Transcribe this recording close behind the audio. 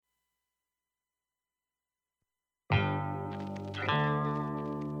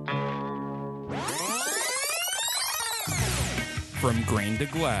From grain to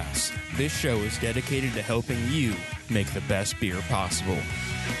glass, this show is dedicated to helping you make the best beer possible.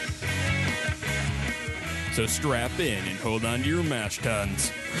 So strap in and hold on to your mash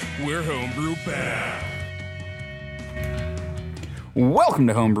tuns. We're Homebrew Bound. Welcome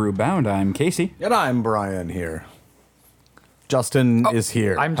to Homebrew Bound. I'm Casey. And I'm Brian here. Justin is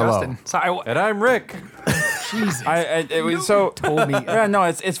here. I'm Hello. Justin. Sorry, And I'm Rick. Jesus. It was so told me. Yeah, no,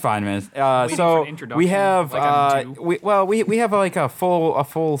 it's fine, man. for So an introduction, we have like I'm due. we have like a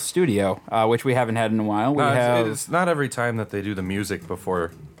full studio, which we haven't had in a while. We have It's not every time that they do the music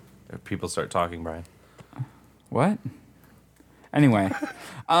before people start talking, Brian. what? Anyway,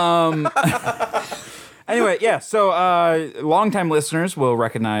 anyway, yeah. So longtime listeners will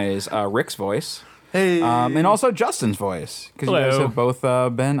recognize Rick's voice. Hey. And also Justin's voice, because you guys Hello. have both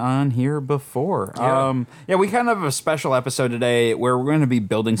been on here before. Yeah. We kind of have a special episode today where we're going to be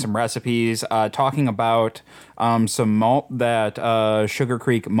building some recipes, talking about some malt that Sugar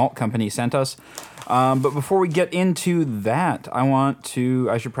Creek Malt Company sent us. But before we get into that,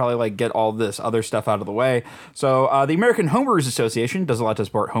 I should probably get all this other stuff out of the way. So the American Homebrewers Association does a lot to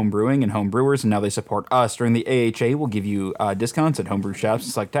support home brewing and home brewers, and now they support us. During the AHA, we'll give you discounts at homebrew shops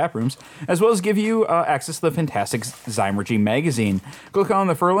and select tap rooms, as well as give you access to the fantastic Zymergy magazine. Click on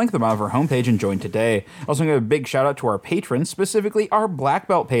the fur link at the bottom of our homepage and join today. Also, give a big shout out to our patrons, specifically our Black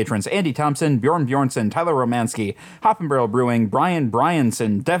Belt patrons: Andy Thompson, Bjorn Bjornson, Tyler Romansky, Hop and Barrel Brewing, Brian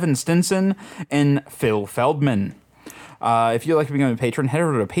Bryanson, Devin Stinson, and Phil Feldman. If you'd like to become a patron, head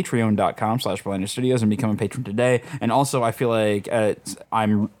over to patreon.com/BlenderStudios and become a patron today. And also, I feel like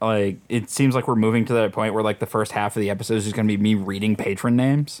it seems like we're moving to that point where the first half of the episode is just going to be me reading patron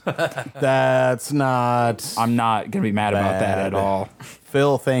names. That's not... I'm not going to be mad about that at all.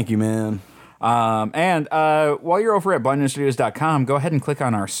 Phil, thank you, man. And while you're over at BlenderStudios.com, go ahead and click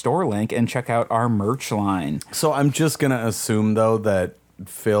on our store link and check out our merch line. So I'm just going to assume, though, that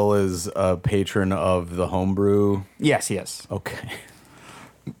Phil is a patron of the homebrew. Yes. Okay.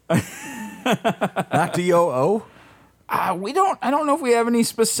 Not DOO? I don't know if we have any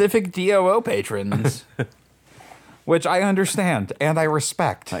specific DOO patrons, which I understand and I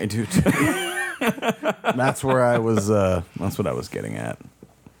respect. I do, too. That's what I was getting at.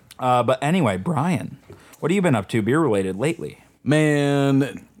 But anyway, Brian, what have you been up to beer-related lately?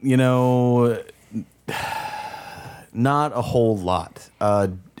 Man, not a whole lot.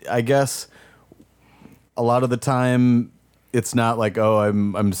 I guess a lot of the time it's not like, oh,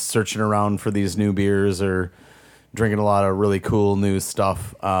 I'm searching around for these new beers or drinking a lot of really cool new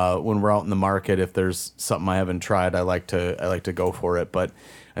stuff. When we're out in the market, if there's something I haven't tried, I like to go for it. But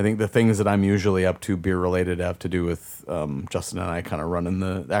I think the things that I'm usually up to beer related have to do with Justin and I kind of running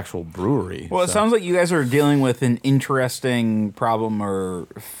the actual brewery. Well, it sounds like you guys are dealing with an interesting problem, or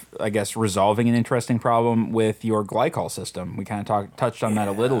I guess resolving an interesting problem with your glycol system. We kind of touched on that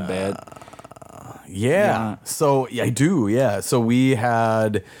a little bit. Yeah. So I do. Yeah. So we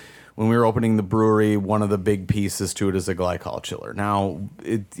had, when we were opening the brewery, one of the big pieces to it is a glycol chiller. Now,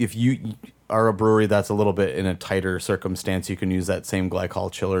 if you are a brewery that's a little bit in a tighter circumstance, you can use that same glycol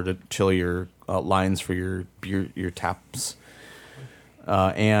chiller to chill your lines for your beer, your taps,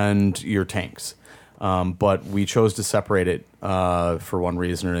 and your tanks. But we chose to separate it for one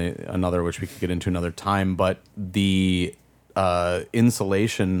reason or another, which we could get into another time. But the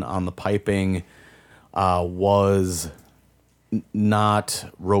insulation on the piping was not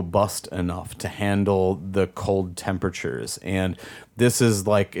robust enough to handle the cold temperatures. And this is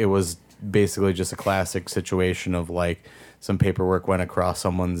it was basically just a classic situation of some paperwork went across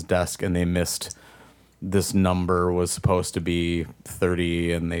someone's desk and they missed this number was supposed to be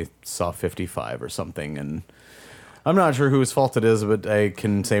 30 and they saw 55 or something. And I'm not sure whose fault it is, but I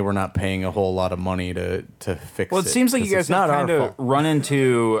can say we're not paying a whole lot of money to fix it. Well, it seems like you guys have kind of fault. run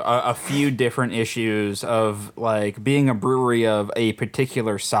into a few different issues of being a brewery of a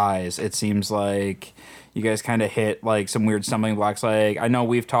particular size. It seems like you guys kind of hit some weird stumbling blocks. I know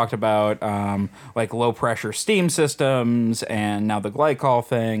we've talked about low pressure steam systems and now the glycol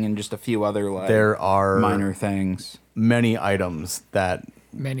thing and just a few other there are minor things. Many items that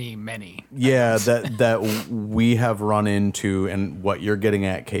Many. yeah that we have run into, and what you're getting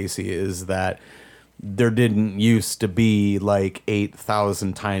at, Casey, is that there didn't used to be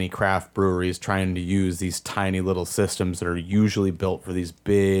 8,000 tiny craft breweries trying to use these tiny little systems that are usually built for these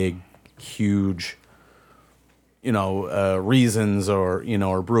big, huge, reasons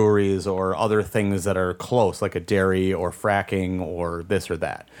or breweries or other things that are close, like a dairy or fracking or this or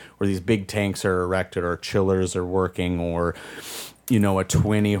that, where these big tanks are erected or chillers are working or a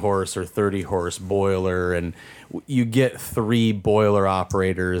 20 horse or 30 horse boiler, and you get 3 boiler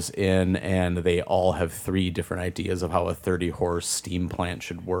operators in, and they all have 3 different ideas of how a 30 horse steam plant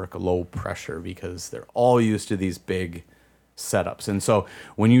should work low pressure, because they're all used to these big setups. And so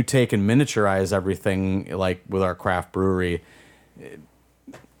when you take and miniaturize everything, like with our craft brewery,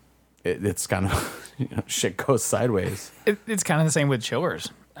 it's kind of shit goes sideways. It's kind of the same with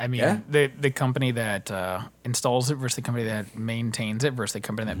chillers. I mean, Yeah. the company that installs it versus the company that maintains it versus the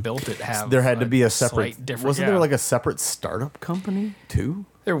company that built it have There had to be a slight separate difference. Wasn't there like a separate startup company too?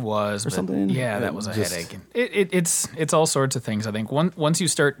 There was, but something? yeah, that was a Just- headache. It's all sorts of things. I think once you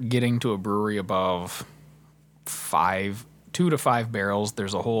start getting to a brewery above 2 to 5 barrels,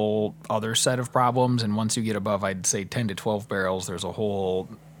 there's a whole other set of problems, and once you get above, I'd say 10 to 12 barrels, there's a whole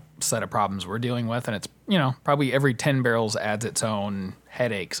set of problems we're dealing with, and it's probably every 10 barrels adds its own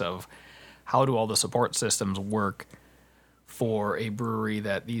headaches of how do all the support systems work for a brewery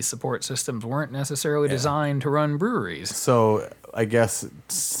that these support systems weren't necessarily designed to run breweries. So I guess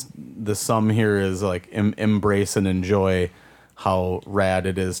the sum here is like embrace and enjoy how rad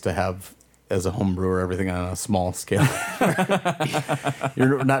it is to have, as a home brewer, everything on a small scale.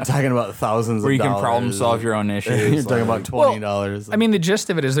 You're not talking about thousands Where of you dollars. can problem solve your own issues. You're talking about $20. I mean, the gist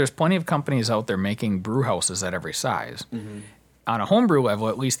of it is there's plenty of companies out there making brew houses at every size. On a homebrew level,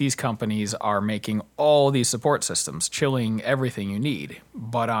 at least these companies are making all these support systems, chilling everything you need.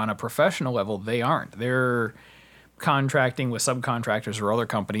 But on a professional level, they aren't. They're contracting with subcontractors or other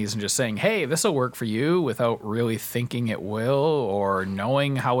companies and just saying, hey, this will work for you, without really thinking it will or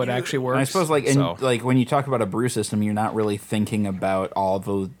knowing how it actually works. And I suppose, like when you talk about a brew system, you're not really thinking about all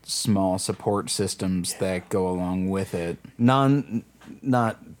those small support systems that go along with it. Not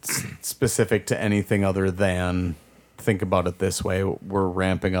specific to anything other than, think about it this way: we're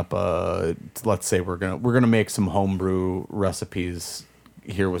ramping up let's say we're gonna make some homebrew recipes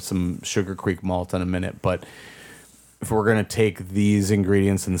here with some Sugar Creek malt in a minute, but if we're gonna take these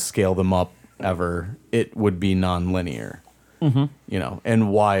ingredients and scale them up ever, it would be non-linear.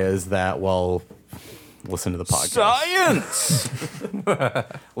 And why is that? Well, listen to the podcast. Science!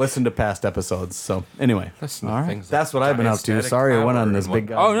 Listen to past episodes. So anyway, Listen to things that's like what I've been up to. diastatic Sorry, I went power on this and big.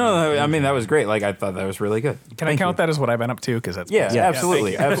 whatnot. Oh, no, I mean, that was great. Like, I thought that was really good. Can I count that as what I've been up to? Because that's Yeah, Yeah.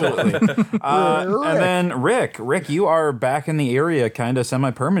 absolutely, absolutely. And then Rick, you are back in the area kind of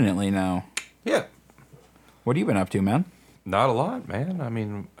semi-permanently now. Yeah. What have you been up to, man? Not a lot, man. I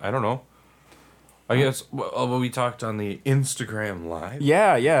mean, I don't know. I guess we talked on the Instagram live.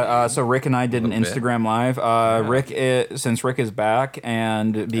 Yeah. So Rick and I did an Little bit. Instagram live. Since Rick is back,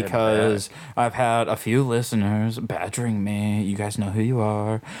 and because I've had a few listeners badgering me, you guys know who you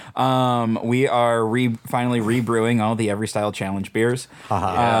are. We are finally rebrewing all the Every Style Challenge beers,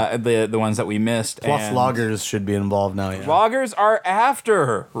 the ones that we missed. Plus, and loggers should be involved now. Yeah. Loggers are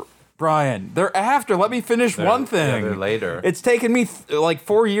after. Brian, they're after. Let me finish one thing. they're later. It's taken me like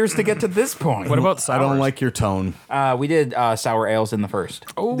 4 years to get to this point. What about I sours? don't like your tone. We did sour ales in the first.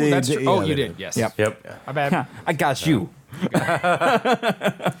 Oh, They- that's they- true. Oh, yeah, you they did. Yes. Yep. Yep. My bad. I got you.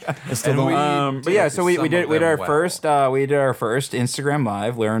 I still don't. But yeah, so we some did of we did our them well. first Instagram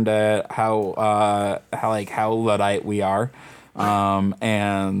live. Learned how Luddite we are,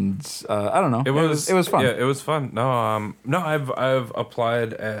 and I don't know. It was fun. Yeah, it was fun. No, I've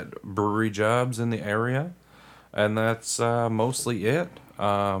applied at brewery jobs in the area, and that's mostly it.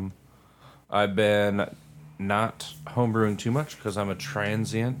 I've been not homebrewing too much because I'm a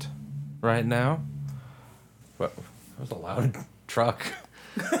transient right now. But that was a loud truck.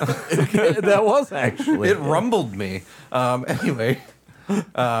 That was actually. It rumbled me. Anyway,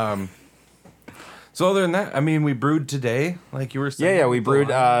 so other than that, I mean, we brewed today, like you were saying. Yeah, we the brewed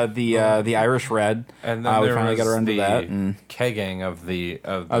line. the Irish Red, And then we there finally got was around to the that. And kegging of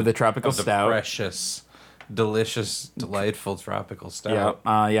the tropical stout. precious, delicious, delightful tropical stout.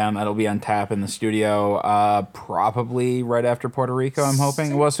 and that'll be on tap in the studio probably right after Puerto Rico. I'm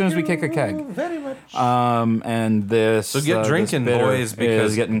hoping. Well, as soon as we kick a keg. Very much. And this. So get this drinking, bitter boys,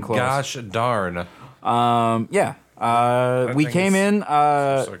 because is getting close. gosh darn, We thing came is- in.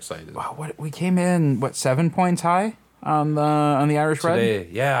 I'm so excited We came in 7 points high on the Irish Red. today.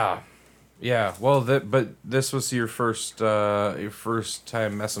 Yeah. Well, but this was your first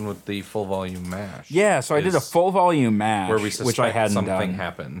time messing with the full volume mash. Yeah, so I did a Is full volume mash, where we suspect which I hadn't something done.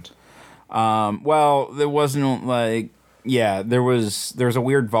 happened. Well, there wasn't there was a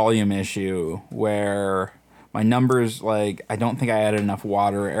weird volume issue where my numbers, I don't think I added enough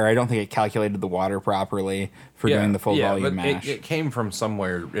water, or I don't think it calculated the water properly for doing the full volume but mash. It came from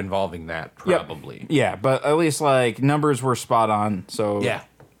somewhere involving that, Yep. probably. Yeah, but at least numbers were spot on, so Yeah.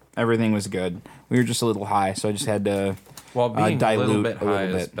 everything was good. We were just a little high, so I just had to Well, being dilute a little bit high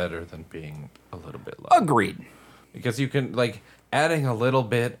is bit. better than being a little bit low. Agreed. Because you can, like, adding a little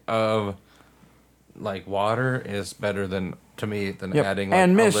bit of, like, water is better than, to me, than Yep. adding, like,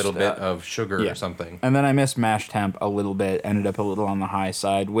 And a missed, little bit of sugar Yeah. or something. And then I missed mash temp a little bit, ended up a little on the high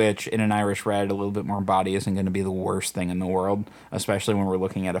side, which in an Irish Red, a little bit more body isn't going to be the worst thing in the world, especially when we're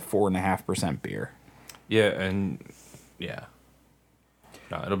looking at a 4.5% beer. Yeah, and, yeah.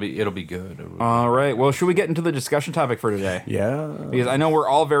 No, it'll be good. It'll be All right. Well, should we get into the discussion topic for today? Yeah. Because I know we're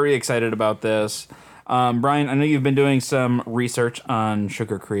all very excited about this. Brian, I know you've been doing some research on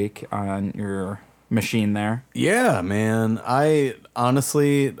Sugar Creek on your machine there. Yeah, man. I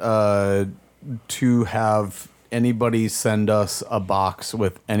honestly, to have anybody send us a box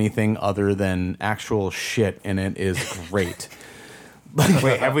with anything other than actual shit in it is great.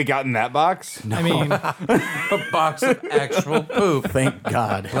 Wait, have we gotten that box? I mean, a box of actual poop. Thank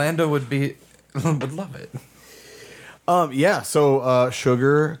God. Lando would love it. Yeah, so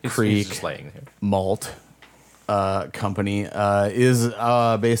Sugar He's Creek just laying there. Malt Company is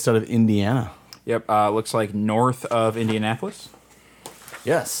based out of Indiana. Yep. Looks like north of Indianapolis.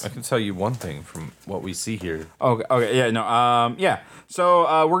 Yes. I can tell you one thing from what we see here. Okay. Okay. Yeah. No. Yeah.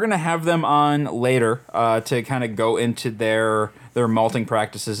 So we're gonna have them on later to kind of go into their malting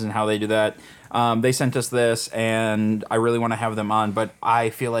practices and how they do that. They sent us this, and I really want to have them on, but I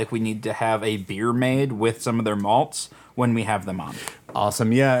feel like we need to have a beer made with some of their malts when we have them on.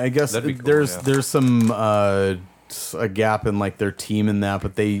 Awesome. Yeah, I guess That'd be cool, there's yeah. some a gap in like their team in that,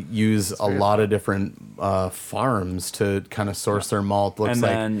 but they use a lot of different farms to kind of source their malt. Looks And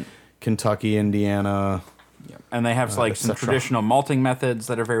like then- Kentucky, Indiana. And they have like some etc. traditional malting methods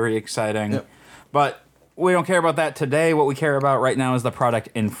that are very exciting. Yep. But we don't care about that today. What we care about right now is the product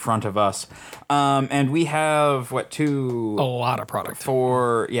in front of us. And we have, what, a lot of product.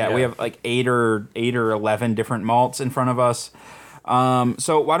 we have like 8 or 11 different malts in front of us.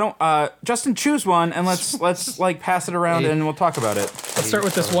 So why don't Justin choose one and let's like pass it around and we'll talk about it. Let's start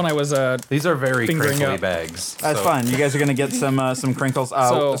with this one. I was These are very Fingering crinkly up. bags. That's so- fine. You guys are gonna get some crinkles.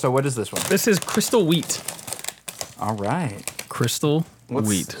 So what is this one? This is Crystal Wheat. All right. Crystal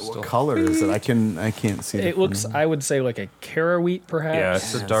Wheat. What color is it? I can't see. It looks, I would say, like a Cara wheat, perhaps. Yeah,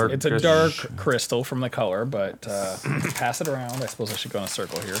 it's a dark. It's a dark crystal from the color, but pass it around. I suppose I should go in a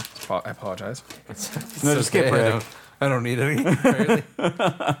circle here. I apologize. No, just skip right. I don't need any. Really.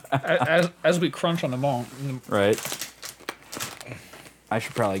 As we crunch on the malt, Right. I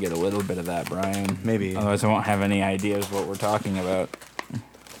should probably get a little bit of that, Brian. Maybe. Otherwise, I won't have any ideas what we're talking about.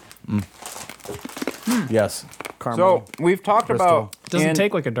 Yes. Caramel. So we've talked about doesn't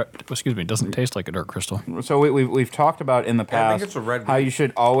take like a dark. Excuse me, doesn't taste like a dark crystal. So we've talked about in the Yeah, I past think it's a red how wheat. you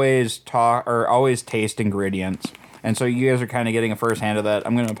should always talk or always taste ingredients. And so you guys are kind of getting a first hand of that.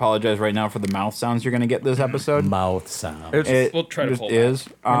 I'm going to apologize right now for the mouth sounds you're going to get this episode. Mouth sound. It We'll try to just pull that. is.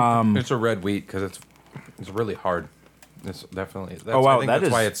 It's a red wheat because it's really hard. It's definitely. That's, Oh, wow, I think that that's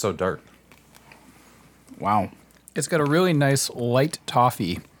is- why it's so dark. Wow. It's got a really nice light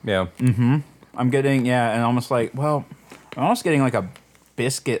toffee. Yeah. I'm getting and almost like I'm almost getting like a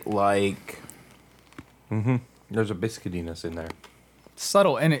biscuit like. There's a biscuitiness in there.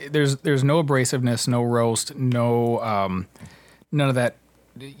 Subtle, and there's no abrasiveness, no roast, no none of that,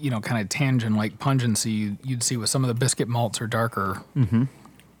 kind of tangent like pungency you'd see with some of the biscuit malts or darker.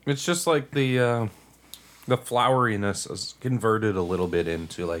 It's just like the floweriness is converted a little bit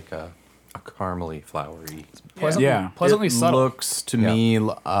into like a caramely flowery. Pleasantly it subtle. looks to me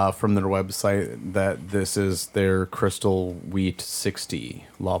from their website that this is their Crystal Wheat 60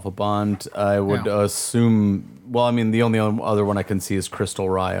 Lava Bond. I would Yeah. assume. Well, I mean, the only other one I can see is Crystal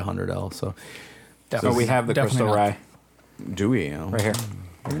Rye 100L. So So we have the Definitely Crystal not. Rye do we? right here.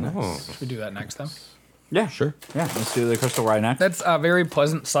 Oh. Should we do that next then? Yeah, Sure. Yeah, let's do the Crystal Rye next. That's very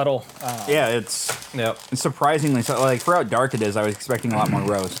pleasant, subtle. Yeah, it's Yep. surprisingly so. Like for how dark it is, I was expecting a lot more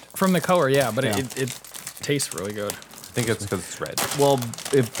roast. From the color, yeah, but Yeah. it tastes really good. I think it's because it's red. Well,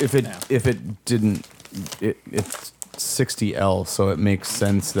 if it Yeah. if it didn't, it's 60L, so it makes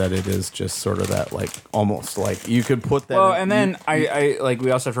sense that it is just sort of that like almost like you could put that. Well, in- and then I like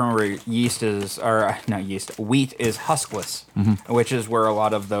we also have to remember wheat is huskless, which is where a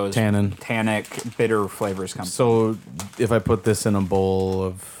lot of those tannic, bitter flavors come. So if I put this in a bowl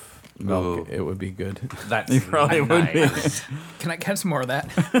of milk, Ooh. it would be good. That's probably would be. Can I get some more of that?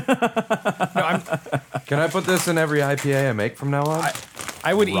 Can I put this in every IPA I make from now on?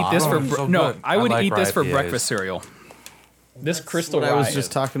 I would eat this for Oh, so no. good. I would I like eat this for IPAs. breakfast cereal. This crystal I rye. was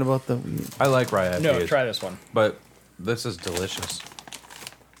just talking about the. I like rye IPAs. No, try this one. But this is delicious.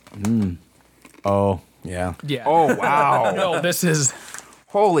 Oh yeah. Yeah. Oh wow! No, this is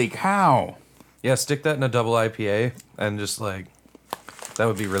Holy cow! Yeah, stick that in a double IPA and just like that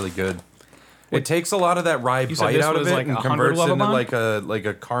would be really good. It takes a lot of that rye You said bite this out of was it like and 100 converts it into Lovabond? like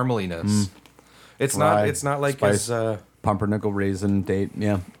a carameliness. It's Rye, not like spice. as Pumpernickel raisin date.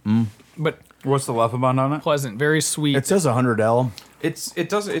 Yeah. But What's the Leffabond on it? pleasant, very sweet. It says 100L. it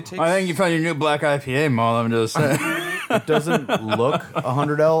takes I think you found your new black IPA, Mall. I'm just saying. It doesn't look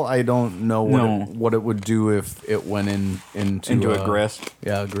 100L. I don't know what it would do if it went into a grist.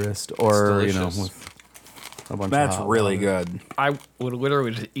 Yeah, a grist. Or, It's you know, delicious. with a bunch That's of hot really water. good. I would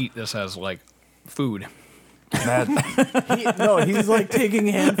literally just eat this as like food. That, No, he's like taking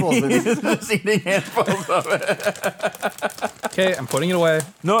handfuls. he's just eating handfuls of it. Okay, I'm putting it away.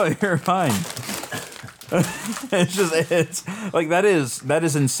 No, you're fine. It's like that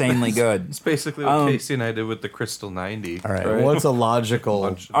is insanely good. It's basically what Casey and I did with the Crystal 90. All right. Well, it's a logical.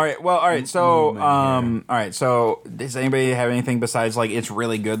 All right. Well, all right. So, Movement all right. So, does anybody have anything besides like it's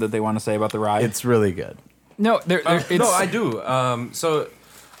really good that they want to say about the ride? It's really good. No, it's, No, I do. So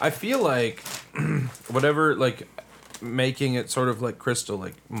I feel like whatever, like making it sort of like crystal,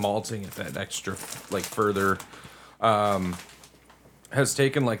 like malting it that extra, like further, has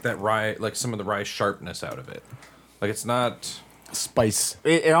taken like that rye, like some of the rye sharpness out of it. Like it's not. Spice.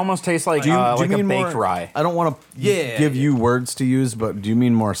 It almost tastes like like a baked rye. I don't want to Yeah, give yeah. you words to use, but do you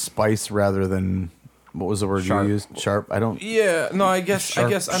mean more spice rather than what was the word Sharp. you used? Sharp. I don't. Yeah. No, I guess. Sharp, I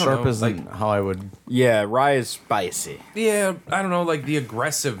guess I don't sharp know. isn't Like, how I would. Yeah, rye is spicy. yeah, I don't know. Like the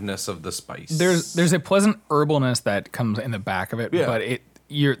aggressiveness of the spice. there's a pleasant herbalness that comes in the back of it, Yeah. but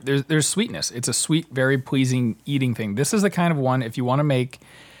there's sweetness. It's a sweet, very pleasing eating thing. This is the kind of one if you want to make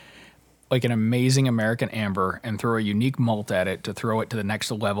like an amazing American amber and throw a unique malt at it to throw it to the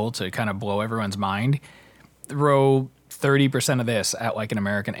next level to kind of blow everyone's mind. Throw 30% of this at like an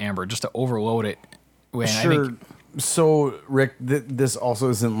American amber just to overload it. And I Sure. think So Rick, this also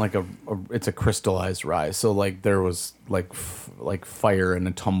isn't like it's a crystallized rye. So like there was like fire in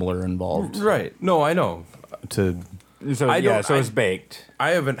a tumbler involved right. No, I know. to. So so it's baked. I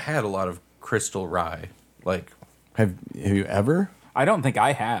haven't had a lot of crystal rye. Like Have you ever? I don't think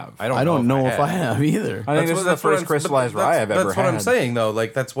I have. I I don't know if I had. have either. I think this is the first crystallized rye I've ever That's had. what I'm saying, though.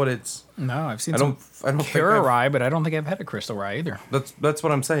 Like that's what it's. no, I've seen I some don't think Cara I've- rye, but I don't think I've had a crystal rye either. That's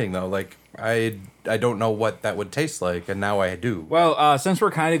what I'm saying, though. Like I don't know what that would taste like, and now I do. Well, since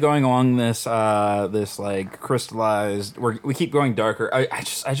we're kind of going along this this like crystallized, we keep going darker. I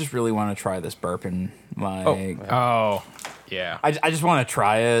just really want to try this bourbon. Like, Oh, yeah. I just want to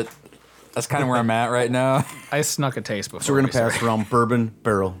try it. That's kind of where I'm at right now. I snuck a taste before. So we're gonna we started. pass around bourbon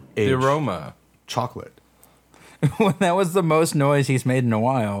barrel The aged aroma. chocolate. That was the most noise he's made in a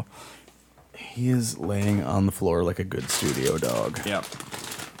while. He is laying on the floor like a good studio dog. Yep.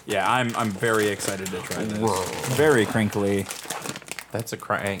 Yeah, I'm very excited to try this. Very crinkly, That's a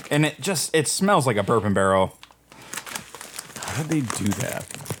crank. and it smells like a bourbon barrel. How did they do that?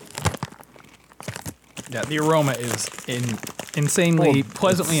 Yeah, the aroma is insanely, Oh,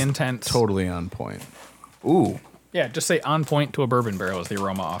 pleasantly it's intense. Totally on point. Ooh. Yeah, just say on point to a bourbon barrel is the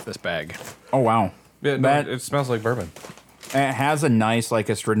aroma off this bag. Oh wow. Yeah, no, That- it smells like bourbon. And it has a nice like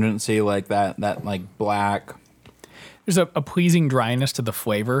astringency like that like black. There's a pleasing dryness to the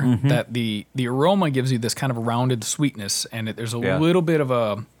flavor that the aroma gives you this kind of rounded sweetness, and there's a Yeah. little bit of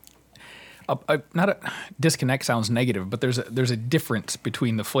a not a disconnect sounds negative, but there's a difference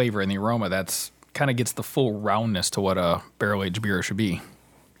between the flavor and the aroma that's kind of gets the full roundness to what a barrel aged beer should be.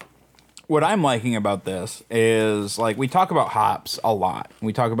 What I'm liking about this is like we talk about hops a lot.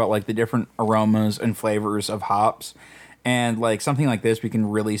 We talk about like the different aromas and flavors of hops. And like something like this, we can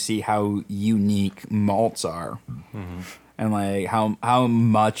really see how unique malts are. And like how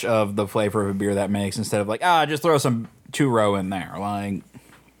much of the flavor of a beer that makes instead of like, just throw some 2-row in there. Like,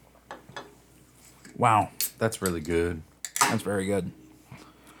 wow, That's really good. that's very good.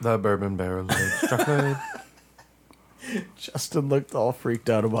 The bourbon barrel aged chocolate. Justin looked all freaked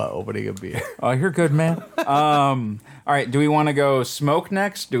out about opening a beer. Oh, you're good, man. All right, do we want to go smoke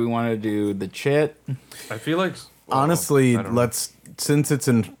next? Do we want to do the chit? I feel like Honestly, I don't know. since it's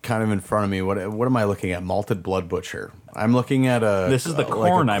in kind of in front of me. What am I looking at? Malted Blood Butcher. I'm looking at a. This is the like a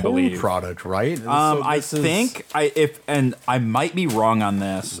corn, I believe. product, right? So I this is- think and I might be wrong on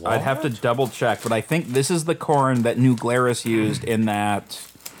this. I'd have to double check, but I think this is the corn that New Glarus used in that.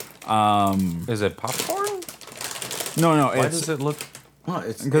 Is it popcorn? No, Why it's does it look? Well,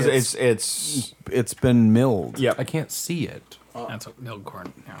 it's because it's been milled. yep. I can't see it. That's a milled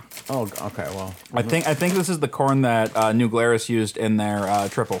corn. Yeah. Oh, okay. Well, I think this is the corn that New Glarus used in their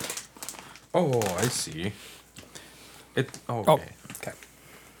triple. Oh, I see. It. Oh, Oh, okay. okay.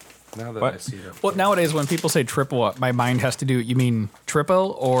 Now that What? I see it. Well, nowadays when people say triple, my mind has to do. You mean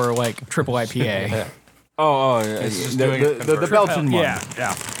triple or like triple IPA? Oh, just the, doing it the Belgian one.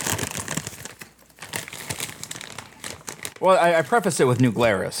 Yeah. Well, I preface it with New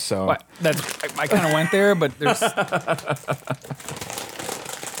Glarus, so What? That's I kind of went there, but there's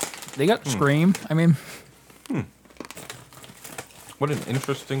they got Scream. I mean, What an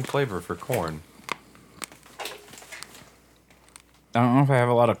interesting flavor for corn. I don't know if I have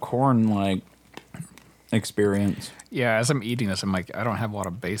a lot of corn like experience. yeah. As I'm eating this, I'm like, I don't have a lot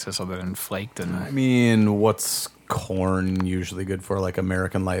of basis other than flaked I and mean, what's corn usually good for? Like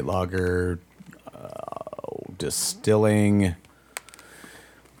American light lager, distilling.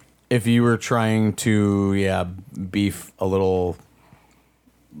 If you were trying to, beef a little,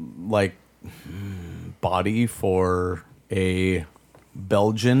 like, body for a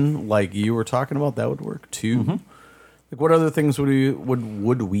Belgian, like you were talking about, that would work too. Mm-hmm. Like, what other things would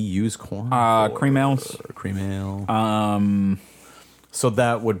we use corn for? Cream ales. Cream ale. So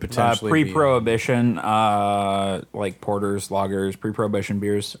that would potentially be- Pre-prohibition, like porters, lagers, pre-prohibition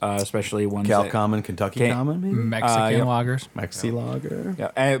beers, especially ones Cal that, Common, Kentucky Can- Common, maybe Mexican yep. lagers. Mexi Lager.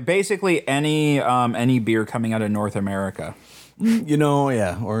 yeah, basically any beer coming out of North America. You know,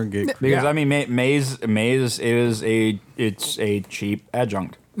 or get Because Yeah. I mean, maize is it's a cheap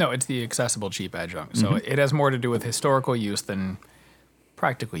adjunct. No, it's the accessible cheap adjunct. So it has more to do with historical use than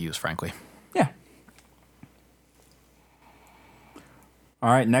practical use, frankly. Yeah. All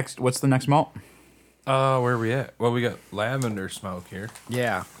right, next. What's the next malt? Where are we at? Well, we got lavender smoke here.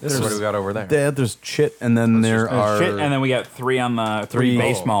 Yeah. What do we got over there? There's chit, and then there There's are shit, and then we got three on the three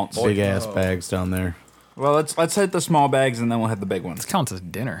base malts. big ass bags down there. Well, let's hit the small bags and then we'll hit the big ones. Counts as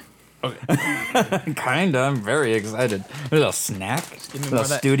dinner. Kinda. I'm very excited. A little snack. me A more little of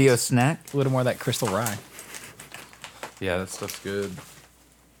that. studio snack. A little more of that crystal rye. Yeah, that stuff's good.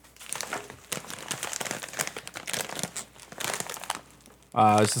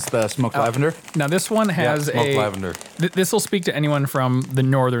 Is this the smoked lavender? Now this one has smoked a lavender. This will speak to anyone from the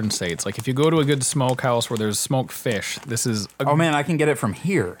northern states. Like if you go to a good smokehouse where there's smoked fish, this is Oh man, I can get it from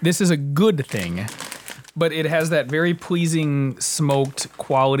here. this is a good thing. But it has that very pleasing smoked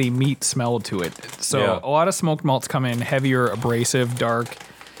quality meat smell to it. So Yeah. a lot of smoked malts come in heavier, abrasive, dark.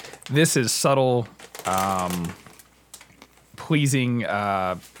 This is subtle, pleasing.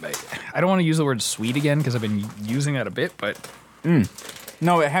 I don't want to use the word sweet again because I've been using that a bit, but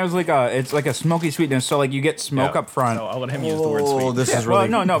No, it has it's like a smoky sweetness. So like you get smoke Yeah. up front. I'll let him use the word sweet. This is Well,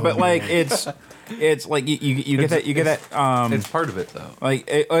 really no, but like it's like you get that It's part of it though. like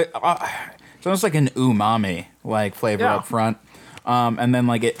it's almost like an umami like flavor Yeah. up front, and then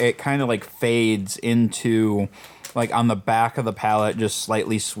like it kind of like fades into like on the back of the palate, just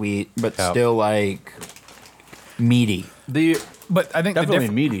slightly sweet, but Yeah. still like meaty. But I think definitely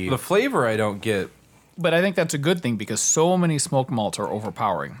the meaty. The flavor I don't get. But I think that's a good thing because so many smoked malts are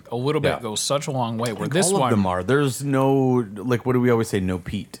overpowering. A little bit Yeah. goes such a long way. Where Like, this all one, of them are. There's no, like, what do we always say? No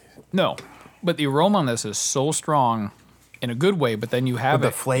peat. no, but the aroma on this is so strong in a good way. But then you have But the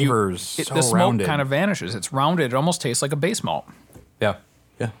it- flavors so the smoke rounded. kind of vanishes. It's rounded. It almost tastes like a base malt. Yeah.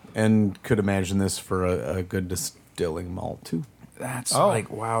 Yeah, and could imagine this for a good distilling malt too. That's Oh. like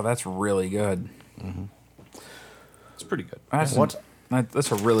wow, that's really good. It's pretty good. That's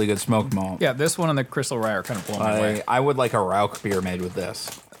that's a really good smoked malt. Yeah, this one and the Crystal Rye are kind of blowing me away. I would like a Rauch beer made with this.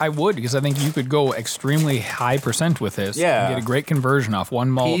 I would because I think you could go extremely high percent with this. Yeah. and get a great conversion off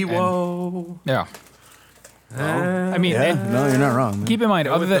one malt. and- Piwo. yeah. I mean, and no, you're not wrong. Man. keep in mind,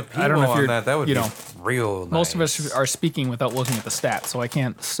 other With than the I don't know Piwo if you're, on that would you be know, real nice. most of us are speaking without looking at the stats, so I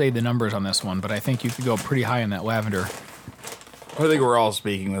can't say the numbers on this one, but I think you could go pretty high in that lavender. I think we're all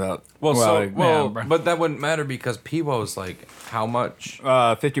speaking without. yeah. But that wouldn't matter because Piwo's like how much?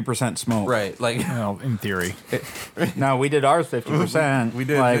 50% smoke. Right, like Well, in theory. No, we did ours 50%. We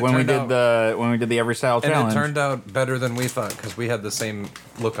did. Like It when we turned did the every style and challenge. it turned out better than we thought because we had the same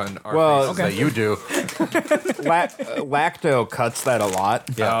look on our Well, faces okay. that you do. Lacto cuts that a lot.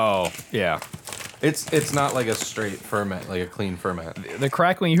 Yeah. Oh, yeah. It's not like a straight ferment, like a clean ferment. The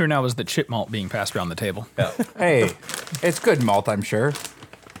crackling you hear now is the chip malt being passed around the table. Yeah. Hey, it's good malt, I'm sure.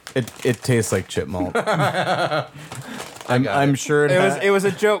 It tastes like chip malt. got I'm it. sure It was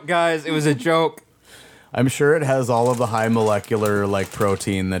a joke, guys. It was a joke. I'm sure it has all of the high molecular like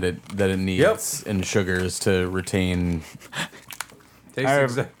protein that it needs and sugars to retain. I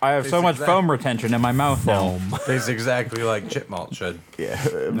have so much foam retention in my mouth now. Tastes exactly like chip malt should. Yeah,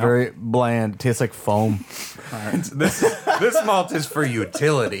 very bland. Tastes like foam. This malt is for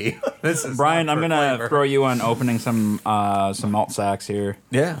utility. This is Brian, not I'm for gonna flavor. throw you on opening some malt sacks here.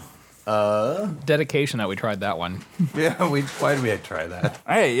 Yeah. Dedication that we tried that one. Yeah, why did we try that?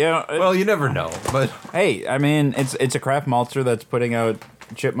 Hey, yeah. Well, you never know, but Hey, I mean, it's a craft maltster that's putting out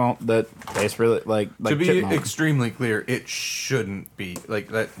chip malt that tastes really like to be chip malt. extremely clear, it shouldn't be like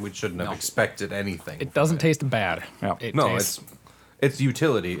that. We shouldn't have expected anything. It doesn't taste bad. Yeah. It No, tastes, it's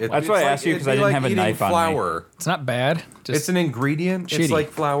utility. That's why I asked you, 'cause I didn't have a knife on me. flour. it's not bad. Just It's an ingredient. shitty. It's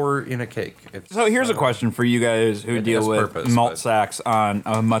like flour in a cake. It's, So here's a question for you guys who It deal has with purpose, malt but- sacks on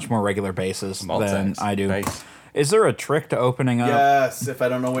a much more regular basis Malt than sacks. I do. Nice. Is there a trick to opening up? Yes, if I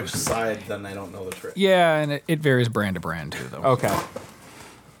don't know which side, then I don't know the trick. yeah, and it varies brand to brand too, though. Okay.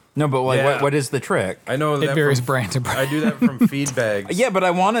 No, but like, Yeah. what is the trick? I know It that varies from- brand to brand. I do that from feed bags. Yeah, but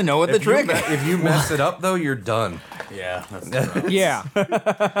I want to know what the If you trick me- is. if you mess it up though, you're done. Yeah, that's Yeah,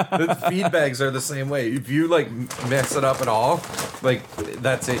 The feed bags are the same way. If you like mess it up at all, like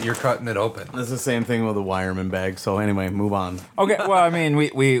that's it. You're cutting it open. It's the same thing with the Wireman bag. So anyway, move on. Okay, well, I mean,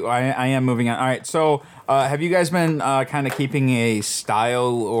 I am moving on. All right, so have you guys been kind of keeping a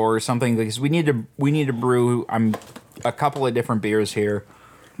style or something? Because we need to brew. A couple of different beers here.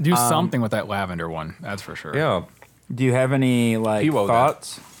 do something with that lavender one. That's for sure. Yeah, Do you have any like Piwo that.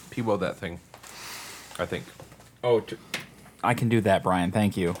 thoughts? Piwo that thing. I think. I can do that, Brian.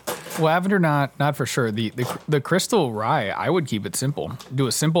 Thank you. Lavender, not for sure. The crystal rye, I would keep it simple. Do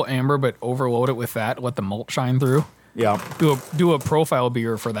a simple amber, but overload it with that. Let the malt shine through. Yeah. Do a profile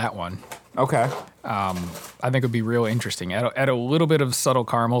beer for that one. Okay. I think it would be real interesting. Add a little bit of subtle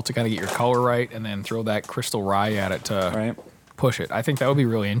caramel to kind of get your color right, and then throw that crystal rye at it to Right. push it. I think that would be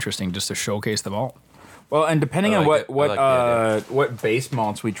really interesting just to showcase the malt. Well, and depending I on like what it. I like what base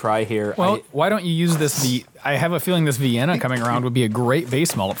malts we try here. Well, why don't you use this? I have a feeling this Vienna coming around would be a great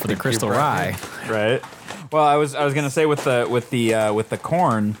base malt for the crystal rye. right. Well, I was gonna say with the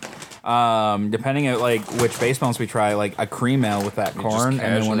corn. Depending on like which base malts we try, like a cream ale with that corn,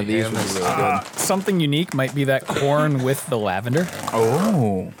 and then one of these would be casually really hand good. Something unique might be that corn with the lavender.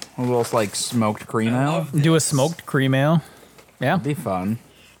 Oh, a little like smoked cream ale. Do a smoked cream ale. Yeah. Be fun.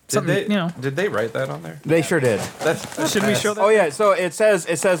 Something, Did they write that on there? They sure did. Should we show that? Oh yeah, so it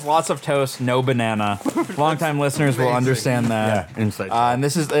says lots of toast, no banana. Longtime listeners will understand that. Yeah, inside And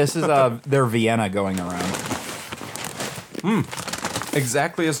this is their Vienna going around.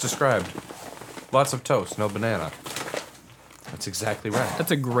 Exactly as described. Lots of toast, no banana. That's exactly right.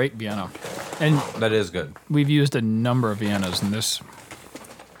 That's a great Vienna. And That is good. we've used a number of Viennas in this.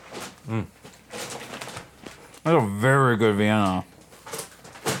 That's a very good Vienna.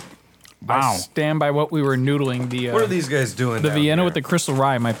 I Wow. stand by what we were noodling. What are these guys doing? The down Vienna here? with the crystal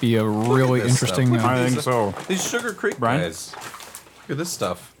rye might be a really this stuff. interesting. Look at I these- think so. These Sugar Creek Brian? guys. Look at this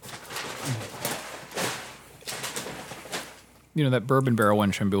stuff. that bourbon barrel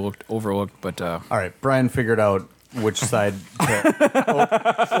one shouldn't be overlooked, but All right, Brian figured out which side.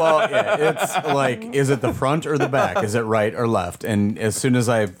 Well, yeah, it's like, is it the front or the back? Is it right or left? And as soon as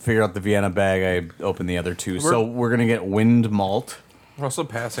I figured out the Vienna bag, I opened the other two. So we're gonna get wind malt. We're also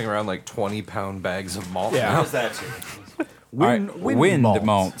passing around like 20-pound bags of malt. Yeah. now. that? All right, wind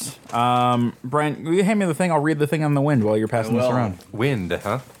malts. Brian, will you hand me the thing? I'll read the thing on the wind while you're passing this will. around. Wind,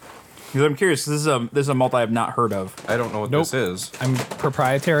 huh? Because I'm curious. This is a malt I have not heard of. I don't know what Nope. this is. I'm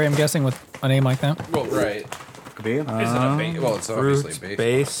proprietary. I'm guessing with a name like that. Well, right. Could be. Is it a base? Well, it's Fruits, obviously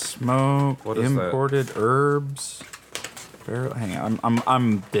base, smoke, What is that? imported herbs. Hang on,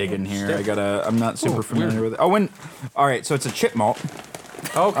 I'm digging here. I'm not super familiar with it. Oh, all right. So it's a chip malt,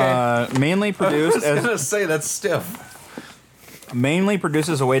 Okay. mainly produced I was as gonna say that's stiff. mainly produced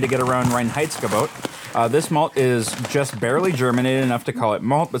as a way to get around Reinheitsgebot. This malt is just barely germinated enough to call it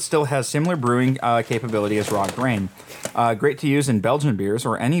malt, but still has similar brewing capability as raw grain. Great to use in Belgian beers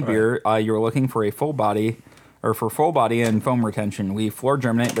or any beer you're looking for a full body and foam retention. We floor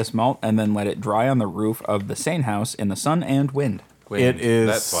germinate this malt and then let it dry on the roof of the Seine house in the sun and wind. Wind. It is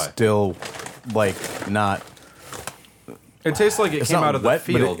That's why. still like not. It tastes like it It's came not out of wet,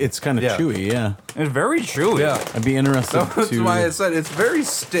 the field. but it's kind of Yeah. chewy. Yeah, It's very chewy. Yeah. I'd be interested That's to why I said it's very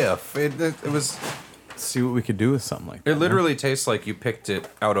stiff. It was. see what we could do with something like that. It literally tastes like you picked it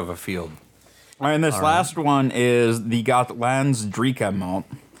out of a field. And this last one is the Gotlandsdrika malt.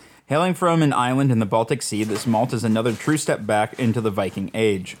 Hailing from an island in the Baltic Sea, this malt is another true step back into the Viking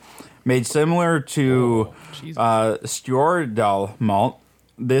Age. Made similar to Stjordal malt,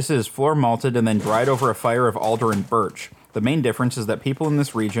 this is floor malted and then dried over a fire of alder and birch. The main difference is that people in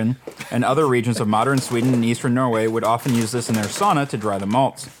this region and other regions of modern Sweden and eastern Norway would often use this in their sauna to dry the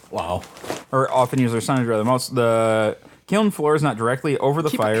malts. Wow. Or often use their sauna to dry the malts. The kiln floor is not directly over the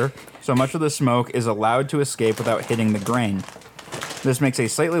fire, so much of the smoke is allowed to escape without hitting the grain. This makes a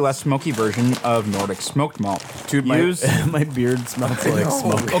slightly less smoky version of Nordic smoked malt. Dude, my beard smells like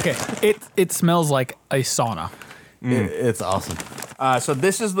smoke. Okay, it smells like a sauna. It's awesome. So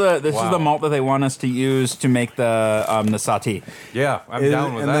this is the malt that they want us to use to make the Sati. Yeah, I'm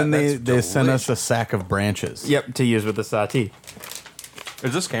down with and that. then they sent us delicious. a sack of branches. Yep, to use with the Sati.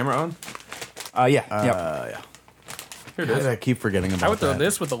 Is this camera on? Yeah. Yep. Yeah. Here it How is. did I keep forgetting about I would throw that?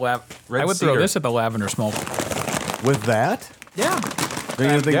 this with the Red I would throw cedar. this at the lavender smoke. With that? Yeah.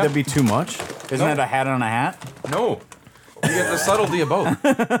 Don't you think Yeah. that'd be too much? Isn't it a hat on a hat? No. You get the subtlety of both.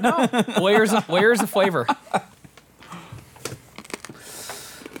 Layers of flavor.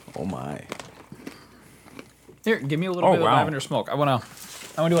 Oh my. Here, give me a little Oh, bit of wow. lavender smoke. I wanna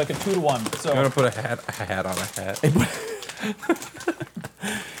do like a 2-to-1. So I'm gonna put a hat on a hat.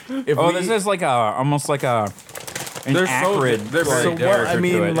 This is like almost like an They're so- acrid. they're very like, dark. What, character I to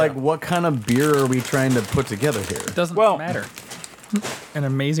mean, it. like, what kind of beer are we trying to put together here? it doesn't Well- matter. An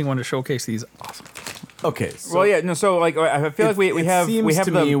amazing one to showcase these. Awesome. Okay. So Well, yeah. No. So like, I feel like we have seems we have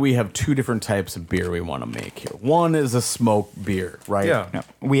to the me we have two different types of beer we want to make here. One is a smoked beer, right? Yeah. no,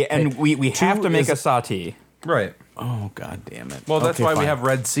 we have Two to make is- a Sati. Right. Oh god damn it. Well, that's Okay, why we fine. have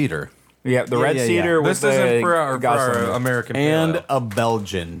red cedar. Yeah, the Yeah, red yeah, yeah. cedar with This isn't the for our Gosling. American pale and ale. a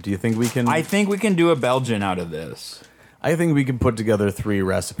Belgian. Do you think we can? I think we can do a Belgian out of this. I think we can put together 3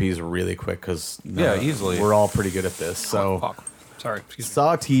 recipes really quick because Yeah, easily. we're all pretty good at this. So Fuck. Sorry. Excuse me.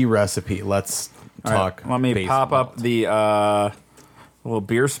 Sati recipe. Let's All right, talk. let me base pop up malt. the little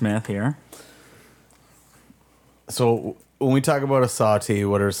beer smith here. So when we talk about a Sati,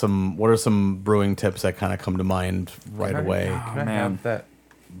 what are some brewing tips that kind of come to mind right away? Can I man. have that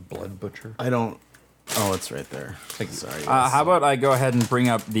blood butcher? I don't. Oh, it's right there. Thank you. Sorry. How about I go ahead and bring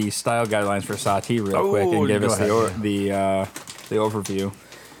up the style guidelines for Sati real quick Oh, and give go us ahead, the overview.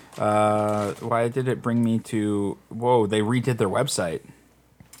 Why did it bring me to? Whoa! They redid their website.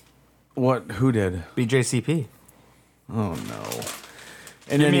 What? Who did? BJCP. Oh no.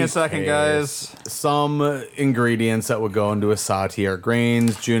 In Give me any a second, case, guys. Some ingredients that would go into a Sati are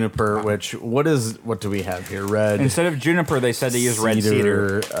grains, juniper. What do we have here? Red. Instead of juniper, they said to use red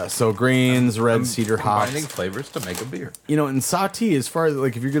cedar. So grains, red cedar Combining hops. flavors to make a beer. You know, in Sati, as far as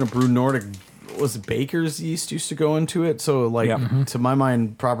like if you're gonna brew Nordic, was it baker's yeast used to go into it? So like Yep. to my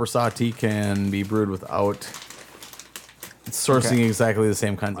mind, proper Sati can be brewed without sourcing Okay. exactly the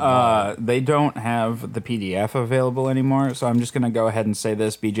same kinds of malt. They don't have the PDF available anymore, so I'm just gonna go ahead and say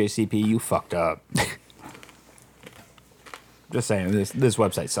this: BJCP, you fucked up. Just saying, this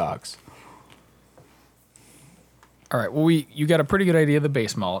website sucks. All right. Well, you got a pretty good idea of the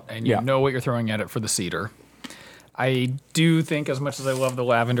base malt, and you Yeah. know what you're throwing at it for the cedar. I do think, as much as I love the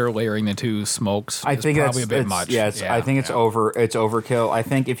lavender, layering the 2 smokes I is think probably that's a bit much. Yeah, I think it's overkill. I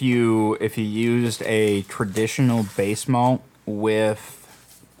think if you used a traditional base malt with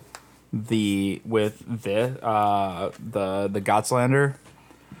the Gotslander,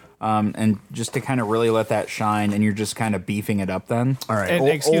 and just to kind of really let that shine, and you're just kind of beefing it up then. All right. And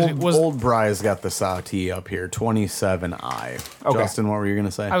excuse me, was- Old Bry's got the Sati up here, 27i. Okay. Justin, what were you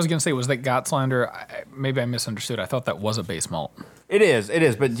gonna say? I was going to say, was that Gotslander? Maybe I misunderstood. I thought that was a base malt. It is,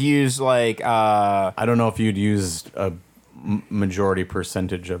 but to use like I don't know if you'd used a majority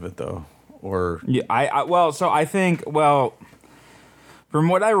percentage of it though, or yeah, I think from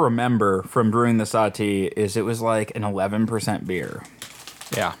what I remember from brewing the Sati is it was like an 11% beer.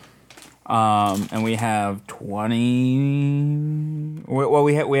 Yeah. And we have 20. Well,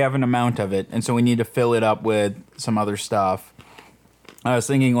 we have an amount of it, and so we need to fill it up with some other stuff. I was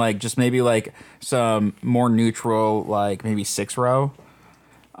thinking like just maybe like some more neutral, like maybe 6-row,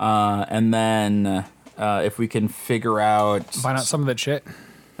 and then if we can figure out Find out some of that shit.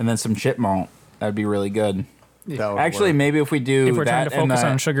 and then some chip malt, that'd be really good. that would Actually, work. maybe if we do If we're trying to that and focus the-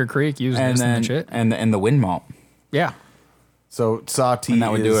 on Sugar Creek, using and this and then the shit. and the wind malt. Yeah. So Sati And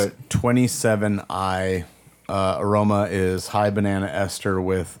that would is do it. 27i. Aroma is high banana ester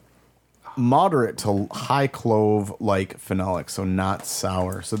with moderate to high clove like phenolic, so not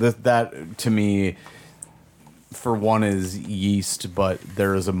sour. So that to me, for one, is yeast, but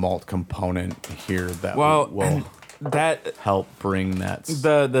there is a malt component here that will and that help bring that.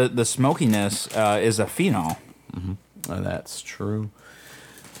 the smokiness is a phenol. That's true.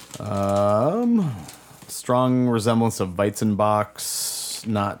 Strong resemblance of Weizenbach's,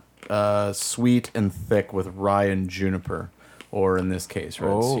 not sweet and thick with rye and juniper, or in this case,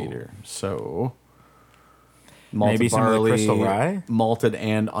 red Oh. cedar. So malted Maybe some of the barley, crystal rye? malted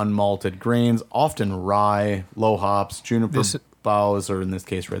and unmalted grains, often rye, low hops, juniper This- boughs, or in this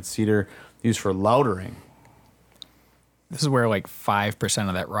case, red cedar, used for lautering. This is where like 5%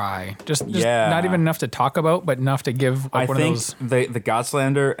 of that rye, just Yeah. not even enough to talk about, but enough to give like I one think of those, the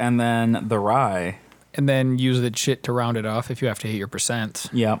Gotslander and then the rye. and then use the shit to round it off if you have to hit your percent.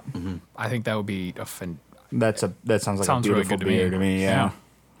 Yep. I think that would be a That sounds like Sounds a really beautiful good to me. beer to me. Yeah.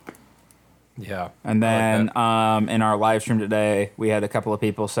 Yeah. And I like then in our live stream today, we had a couple of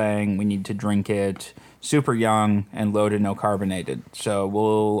people saying we need to drink it super young and loaded, no carbonated.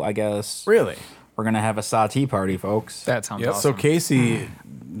 So I guess Really? we're gonna have a Sati party, folks. that sounds Yep. So awesome. Casey,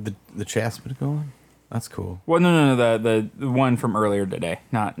 the chat's been going. That's cool. Well, no, the one from earlier today,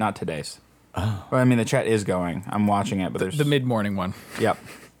 not today's. Oh. Well, I mean, the chat is going. I'm watching it, but there's The mid morning one. Yep,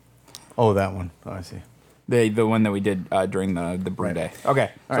 Oh, that one. Oh, I see. the one that we did during the brew day.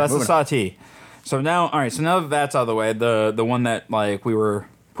 Okay, so right, that's the moving on. Sati. So now, all right. So now that that's out of the way, the one that like we were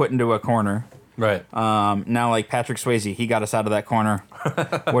put into a corner. Right. Now, like Patrick Swayze, he got us out of that corner.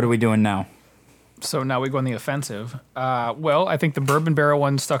 What are we doing now? So now we go on the offensive. Well, I think the bourbon barrel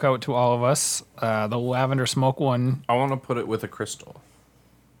one stuck out to all of us. The lavender smoke one. I want to put it with a crystal.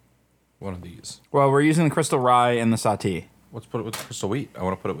 One of these. Well, we're using the Crystal Rye and the Sati. Let's put it with crystal wheat. I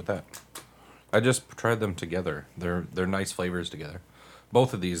want to put it with that. I just tried them together. They're nice flavors together.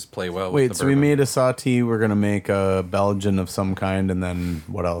 Both of these play well. Wait, with the so we bourbon. made a Sati. We're gonna make a Belgian of some kind, and then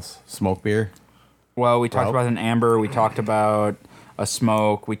what else? Smoke beer. Well, we talked Wow. about an amber. We talked about a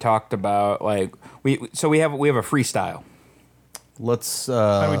smoke. We talked about like we have a freestyle. Let's.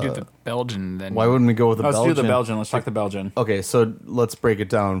 Why don't we do the Belgian then? Why wouldn't we go with the Let's Belgian? do the Belgian. Let's talk the Belgian. Okay, so let's break it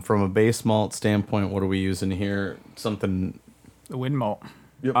down from a base malt standpoint. What are we using here? Something. The wind malt.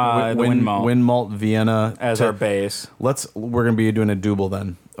 The wind malt. Wind malt Vienna As to- our base. We're gonna be doing a double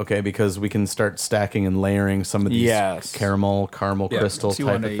then, okay? Because we can start stacking and layering some of these Yes. caramel Yeah. crystal So you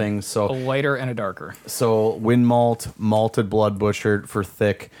type want of a- things. A So lighter and a darker. wind malt, malted blood butchered for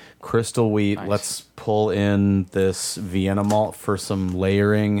thick, crystal wheat. Nice. Let's pull in this Vienna malt for some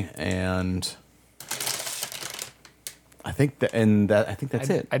layering, and I think that's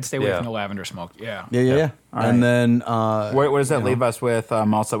it. I'd stay away Yeah. from the lavender smoke. Yeah. Yeah. All And right. then What does that leave us with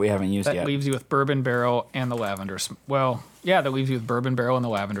malts that we haven't used That yet? leaves you with bourbon barrel and the lavender. Well, yeah, that leaves you with bourbon barrel and the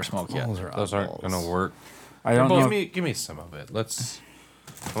lavender smoke. Yeah. Those aren't gonna work. I don't know. Give me some of it.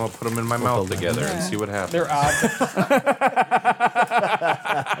 I'm gonna put them in my mouth together and see what happens. They're odd.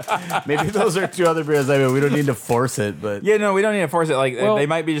 maybe those are two other beers. I mean, we don't need to force it, but Yeah, no, we don't need to force it. Like Well- they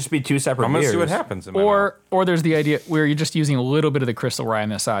might be two separate I'm gonna beers. see what happens. In my mouth. Or there's the idea where you're just using a little bit of the crystal rye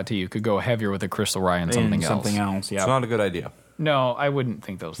and the Sati. You could go heavier with the crystal rye and And something else. Something else. Yeah. It's not a good idea. No, I wouldn't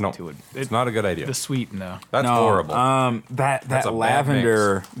think those No, two would. it's not a good idea. The sweet and the. That's No, horrible. That That's a bad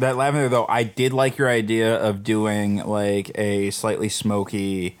lavender, though, I did like your idea of doing like a slightly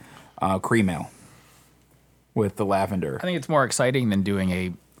smoky cream ale with the lavender. I think it's more exciting than doing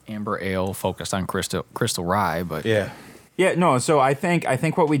a amber ale focused on crystal rye, but yeah. Yeah, no. So I think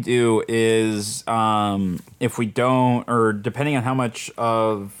what we do is if we don't, or depending on how much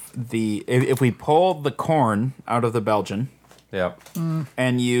of if we pull the corn out of the Belgian yeah.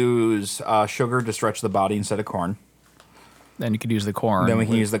 and use sugar to stretch the body instead of corn, then you could use the corn. then we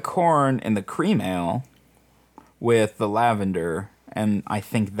can with- use the corn in the cream ale with the lavender, and I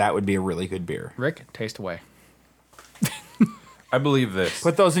think that would be a really good beer. Rick, taste away. I believe this.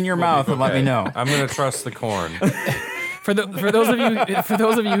 Put those in your mouth and let me Okay. know. I'm gonna trust the corn. For those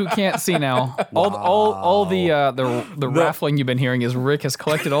of you who can't see now, all the raffling you've been hearing is Rick has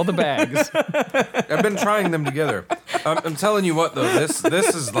collected all the bags. I've been trying them together. I'm telling you what, though, this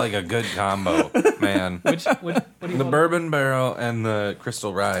is like a good combo, man. What do you The want? bourbon barrel and the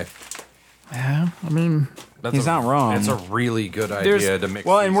crystal rye. Yeah, I mean, That's He's not wrong. It's a really good There's- idea to mix.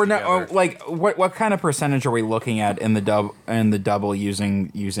 Well, and these we're not together. like what kind of percentage are we looking at in the double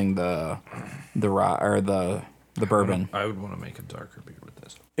using the raw or the bourbon? I would want to make a darker beer with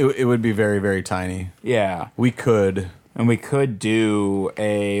this. It would be very, very tiny. Yeah, We could. and we could do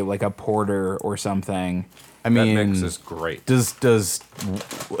a porter or something. I That mean, mix is great. does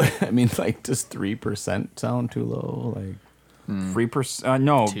I mean, like, does 3% sound too low? Like, 3%?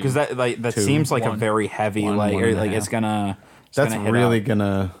 No, because that Two. seems like a One. very heavy One, like one or, and a like half. it's gonna. that's gonna hit really out.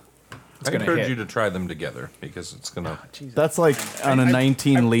 gonna. I gonna encourage hit. you to try them together because it's gonna. That's like on a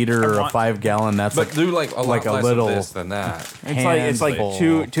 19 liter or a 5 gallon. That's But like do like a like lot a less little- of this than that, It's like handful.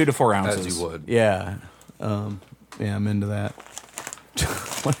 2 to 4 ounces. as you would. yeah, yeah. I'm into that.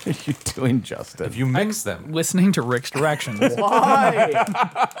 What are you doing, Justin? If you mix them, Listening to Rick's directions. Why?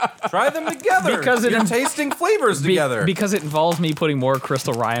 try them together. Because you're tasting flavors together. Because it involves me putting more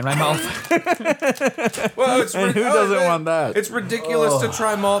Crystal Rye in my mouth. well, it's And who doesn't want that? It's ridiculous to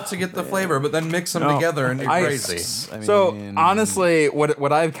try malt to get the flavor, but then mix them together and you're crazy. So honestly,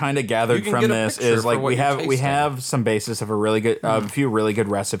 what I've kind of You gathered can from get a this picture is for like what we you're have tasting. some basis of a few really good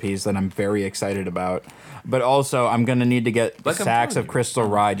recipes that I'm very excited about. But also, I'm gonna need to get Like I'm sacks telling of you. Crystal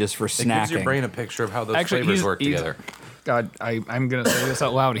Rye just for It snacking. gives your brain a picture of how those Actually, flavors work together. God, I'm going to say this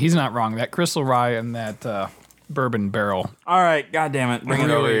out loud. He's not wrong. That Crystal Rye and that bourbon barrel. All right, God damn it, bring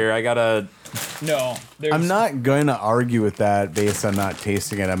it over Really? here. I gotta. No. I'm not going to argue with that based on not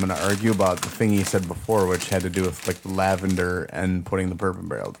tasting it. I'm going to argue about the thing he said before, which had to do with like lavender and putting the bourbon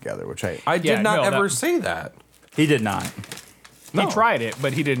barrel together, which I I did Yeah, not no, ever that- say that. He did not. No. He tried it,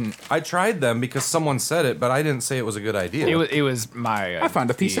 but he didn't. I tried them because someone said it, but I didn't say it was a good idea. It was my. I found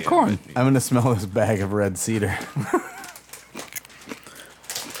a piece of idea. corn. I'm going to smell this bag of red cedar.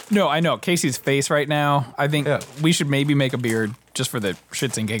 No, I know. Casey's face right now. I think Yeah. we should maybe make a beer just for the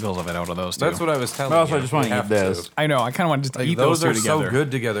shits and giggles of it out of those two. That's what I was telling But also, you. I just wanna We eat have this. I know. I kind of wanted to Like, eat those those are two together. so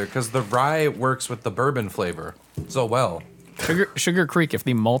good together because the rye works with the bourbon flavor so well. Sugar Creek. If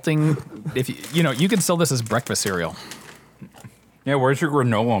the malting, if you could sell this as breakfast cereal. Yeah, where's your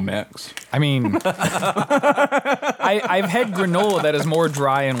granola mix? I mean, I've had granola that is more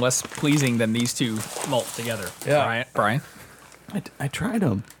dry and less pleasing than these two malt together. Yeah. Brian, I tried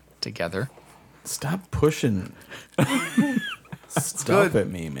them. together. Stop pushing stuff good. at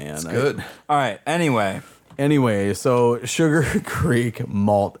me, man. It's Good. All right. Anyway, so Sugar Creek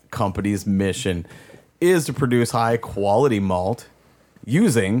Malt Company's mission is to produce high quality malt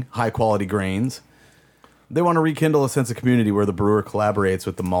using high quality grains. They want to rekindle a sense of community where the brewer collaborates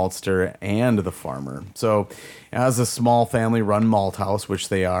with the maltster and the farmer. So, as a small family run malt house, which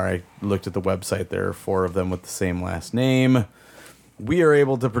they are, I looked at the website, there are 4 of them with the same last name. They are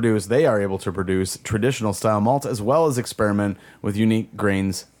able to produce traditional style malt as well as experiment with unique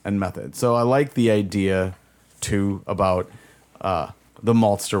grains and methods. So I like the idea too about the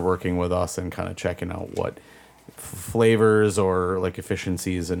maltster working with us and kind of checking out what flavors or like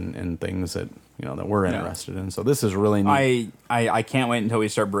efficiencies and things that that we're interested in. So this is really neat. I can't wait until we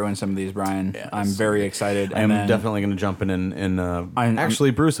start brewing some of these, Brian. Yes. I'm very excited. I'm definitely going to jump in and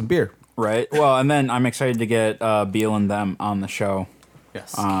actually brew some beer. Right. Well, and then I'm excited to get Beal and them on the show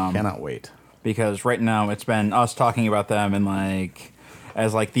Yes, cannot wait. because right now it's been us talking about them and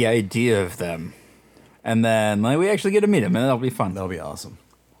as the idea of them, and then we actually get to meet them and that'll be fun. That'll be awesome.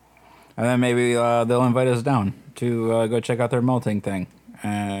 And then maybe they'll invite us down to go check out their malting thing,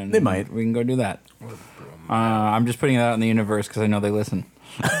 and They might. We can go do that. I'm just putting it out in the universe because I know they listen.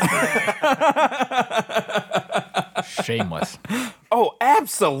 Shameless. Oh,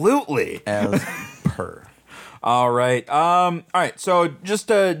 absolutely. As per. All right. All right. So just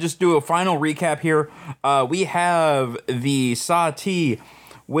do a final recap here. We have the Sati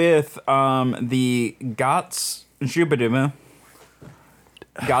with the Gotslander.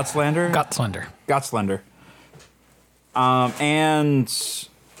 Gotslander. And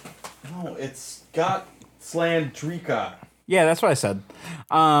No, it's got Slandrika. yeah, that's what I said.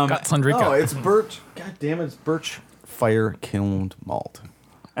 Gotslendrika. No, it's birch. God damn it, it's birch fire kilned malt.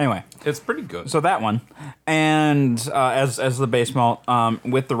 Anyway, It's pretty good. so that one, and as the base malt,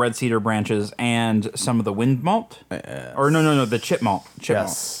 with the red cedar branches and some of the wind malt, or no, the chip malt. Chip malt.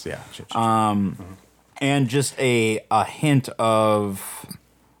 Yes, yeah. And just a hint of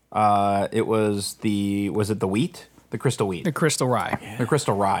was it the wheat? The crystal wheat. The Crystal Rye. The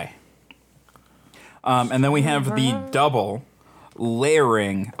crystal rye. And then we have the double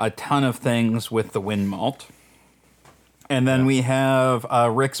layering a ton of things with the wind malt. And then we have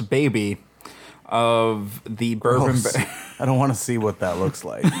Rick's baby of the bourbon Gross. I don't want to see what that looks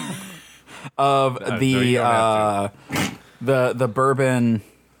like. of no, you don't have the bourbon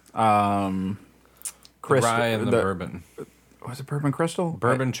crystal Rye and the bourbon. Was it bourbon crystal?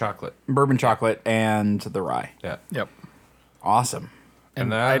 Bourbon chocolate. Bourbon chocolate and the rye. Yeah. Yep. Awesome.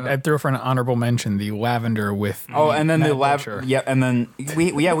 And I'd throw for an honorable mention the lavender with. Oh, and then the Matt lavender. Butcher. Yeah, and then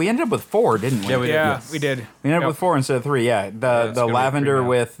we ended up with 4, didn't we? Yeah, we did. Yeah, Yes. we did. We ended up Yep. with 4 instead of 3. Yeah, it's the gonna be lavender pretty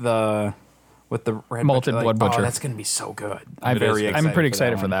with the red Malted butcher, blood butcher. Oh, that's gonna be so good. I'm very pretty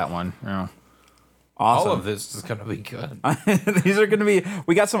excited for that one. Yeah. Awesome. All of this is gonna be good. These are gonna be.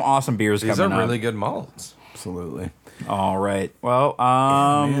 We got some awesome beers These are coming up. really good malts. Absolutely. All right. Well,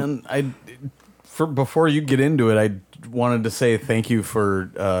 And before you get into it, I wanted to say thank you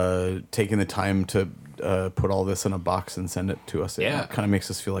for taking the time to put all this in a box and send it to us. Yeah. It kind of makes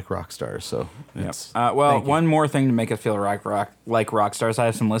us feel like rock stars. So it's Well, thank you. one more thing to make us feel like rock stars. I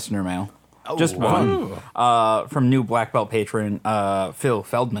have some listener mail. Just one. From new black belt patron Phil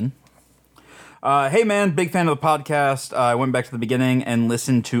Feldman. Hey man, big fan of the podcast. I went back to the beginning and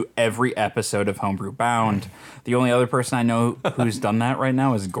listened to every episode of Homebrew Bound. The only other person I know who's done that right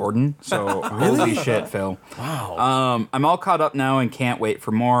now is Gordon. So holy shit, Phil. Wow. I'm all caught up now and can't wait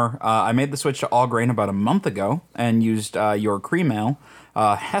for more. I made the switch to all grain about a month ago and used your cream ale,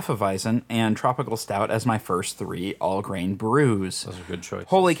 Hefeweizen, and Tropical Stout as my first 3 all grain brews. Those are good choices.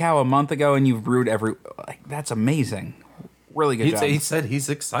 Holy cow, a month ago and you've brewed every... That's amazing. Really good job. He said he's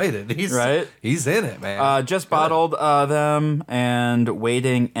excited. He's Right? He's in it, man. Just bottled them and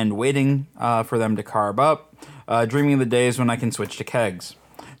waiting for them to carb up. Dreaming of the days when I can switch to kegs.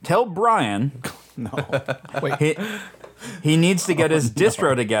 Tell Brian Wait, he needs to get his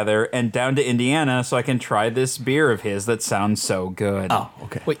distro together and down to Indiana so I can try this beer of his that sounds so good. Oh,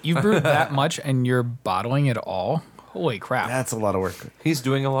 okay. wait, you brewed that much and you're bottling it all? Holy crap. That's a lot of work. He's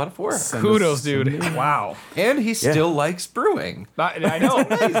doing a lot of work. Kudos, dude. Wow. And he still likes brewing. I know.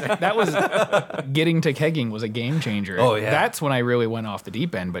 That was getting to kegging was a game changer. Oh, yeah. That's when I really went off the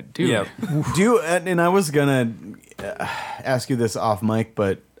deep end. But dude, Yeah. Do you, and I was gonna ask you this off mic,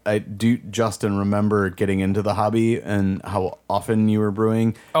 but I do, Justin, remember getting into the hobby and how often you were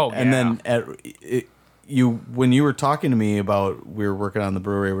brewing. Oh, and yeah. then when you were talking to me about we were working on the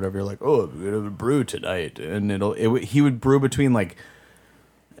brewery or whatever, you're like, oh, we're gonna have a brew tonight, and he would brew between like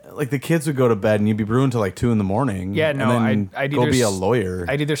the kids would go to bed and you'd be brewing till like 2 a.m. Yeah, no, and then I'd go either be a lawyer.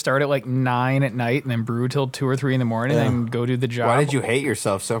 I'd either start at like 9 at night and then brew till 2 or 3 in the morning and then go do the job. Why did you hate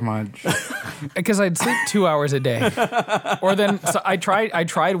yourself so much? Because I'd sleep 2 hours a day. Or then so I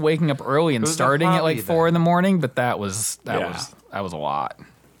tried waking up early and was a starting at like hobby 4 then. in the morning, but that was Yeah. a lot.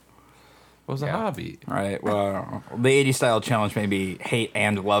 It was a hobby. Right. Well, the 80 style challenge made me hate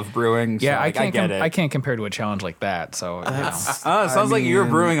and love brewing. So Yeah, like, I get it. I can't compare to a challenge like that. So you know, It sounds like you were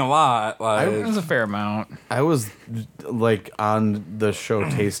brewing a lot. Like, it was a fair amount. I was like on the show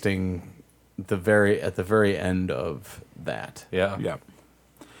tasting at the very end of that. Yeah. yeah.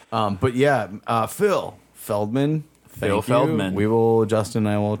 But yeah, Phil Feldman. Phil Thank you. Feldman. We will, Justin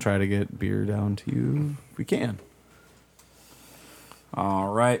and I will try to get beer down to you if we can. All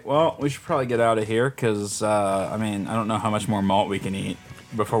right. Well, we should probably get out of here because, I don't know how much more malt we can eat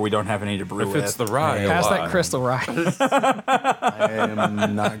before we don't have any to brew If with. it's the rye, Pass a that lot. crystal rye. I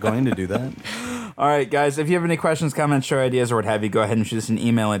am not going to do that. All right, guys. If you have any questions, comments, show ideas, or what have you, go ahead and shoot us an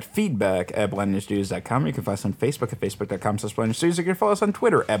email at feedback@blindninjastudios.com. You can find us on Facebook at facebook.com/blindninjastudios. You can follow us on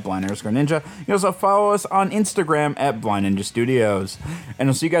Twitter at blind_ninja. You can also follow us on Instagram at blindninjastudios. And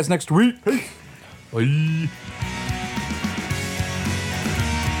we'll see you guys next week. Peace. Bye.